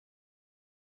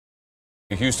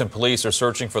Houston police are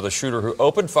searching for the shooter who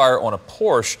opened fire on a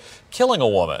Porsche, killing a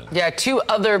woman. Yeah, 2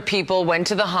 other people went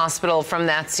to the hospital from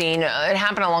that scene. It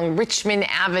happened along Richmond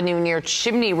Avenue near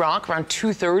Chimney Rock around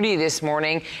 2:30 this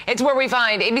morning. It's where we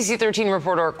find ABC 13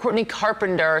 reporter Courtney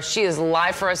Carpenter. She is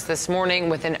live for us this morning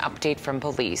with an update from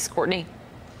police. Courtney.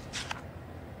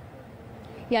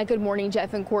 Yeah, good morning,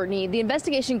 Jeff and Courtney. The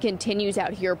investigation continues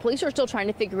out here. Police are still trying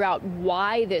to figure out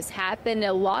why this happened.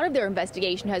 A lot of their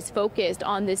investigation has focused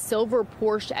on this silver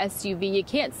Porsche SUV. You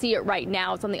can't see it right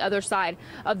now. It's on the other side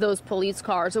of those police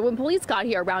cars. So when police got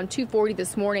here around 2:40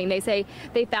 this morning, they say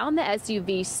they found the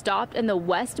SUV stopped in the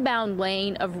westbound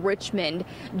lane of Richmond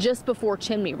just before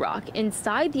Chimney Rock.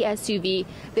 Inside the SUV,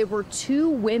 there were 2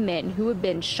 women who had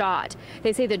been shot.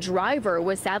 They say the driver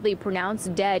was sadly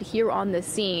pronounced dead here on the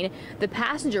scene. The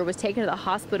passenger was taken to the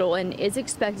hospital and is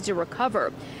expected to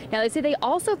recover. Now, they say they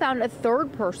also found a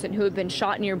 3rd person who had been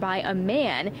shot nearby, a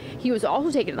man. He was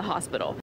also taken to the hospital.